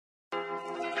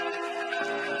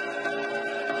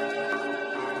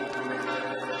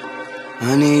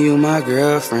Honey, you my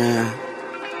girlfriend.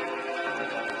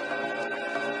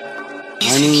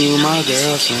 Honey, you my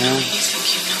girlfriend.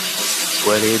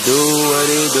 What it do,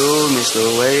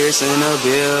 Mr. Way's in the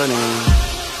building.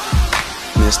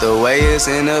 Mr. Way's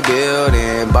in the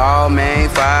building. Ball main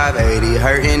 580,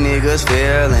 hurting niggas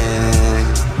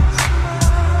feelings.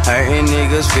 Hurting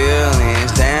niggas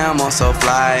feelings. Damn, I'm so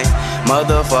fly.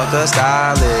 Motherfucker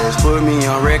stylist. Put me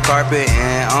on red carpet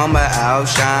and I'ma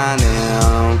outshine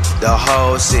them. The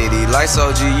whole city like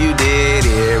Soulja, you did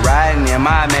it. Riding in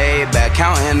my Maybach,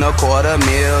 counting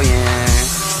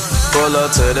 $250,000. Pull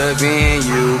up to the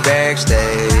venue,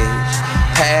 backstage.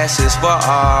 Passes for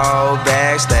all,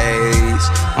 backstage.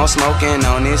 I'm smoking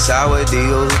on this sour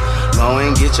deal. Go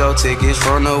and get your tickets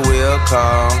from the wheel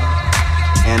call.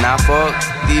 And I fuck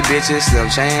these bitches, slim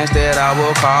chance that I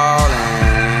will call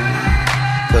in.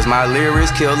 Cause my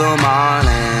lyrics kill them all,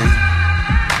 and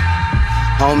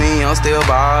homie, I'm still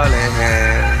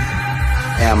ballin'.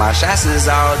 And my shots is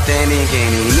authentic,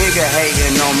 and these nigga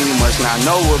hating on me must not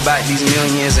know about these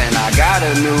millions. And I got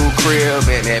a new crib,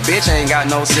 and that bitch ain't got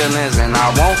no ceilings. And I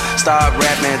won't stop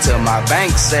rapping till my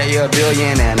bank say $1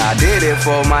 billion. And I did it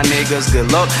for my niggas,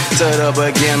 good luck to the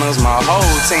beginners. My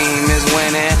whole team is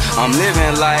winning, I'm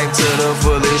living life to the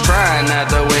fullest. Trying not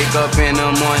to wake up in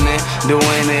the morning,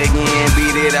 doing it again,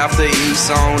 beat it after each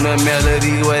song. The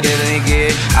melody, what it ain't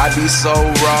get, I be so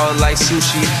raw like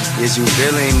sushi. Is you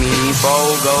feeling me?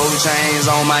 Gold chains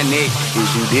on my neck,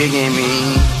 is you digging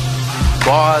me?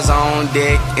 Bars on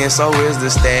deck, and so is the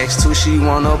stacks. Too, she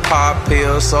wanna pop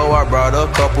pills, so I brought a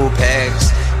couple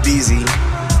packs. BZ,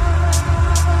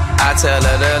 I tell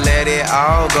her to let it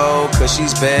all go, cause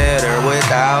she's better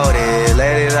without it.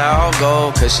 Let it all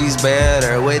go, cause she's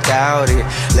better without it.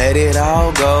 Let it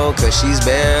all go, cause she's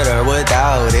better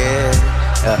without it.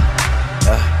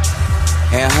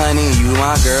 And honey, you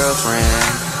my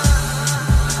girlfriend.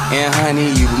 And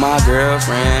honey, you my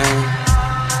girlfriend.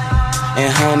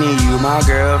 And honey, you my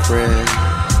girlfriend.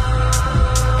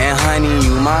 And honey,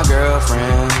 you my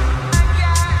girlfriend.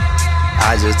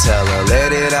 I just tell her,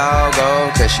 let it all go,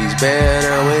 cause she's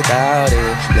better without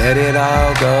it. Let it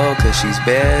all go, cause she's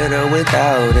better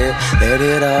without it. Let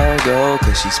it all go,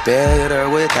 cause she's better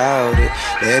without it.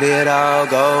 Let it all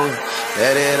go,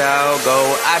 let it all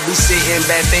go. I be sitting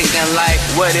back thinking like,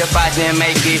 what if I didn't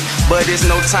make it? But it's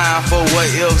no time for what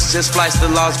ifs, just flights to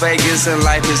Las Vegas. And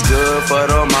life is good for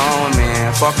the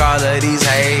moment. Fuck all of these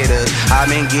haters, I've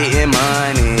been getting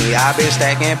money, I've been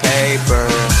stacking paper.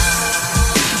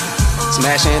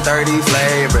 Smashing 30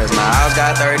 flavors, my house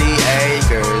got 30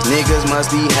 acres. Niggas must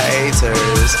be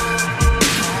haters.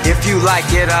 If you like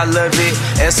it, I love it.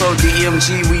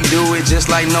 SODMG, we do it just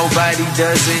like nobody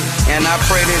does it. And I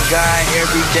pray to God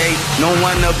every day, no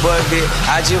one above it.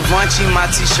 I Givenchy my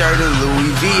t-shirt and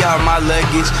Louis V out my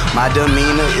luggage. My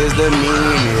demeanor is the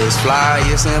meanest,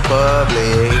 flyest in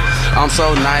public. I'm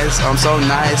so nice, I'm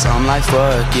like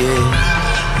fuck it.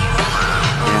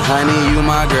 And honey, you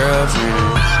my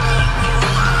girlfriend.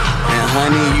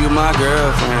 Honey, you my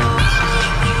girlfriend.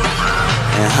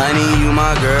 And honey, you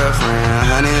my girlfriend.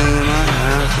 Honey, you my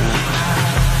girlfriend.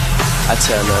 I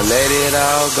tell her, let it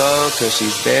all go, cause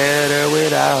she's better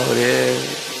without it.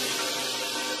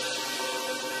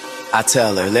 I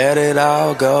tell her, let it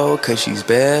all go, cause she's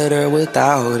better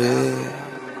without it.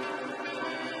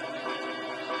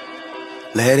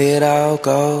 Let it all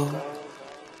go.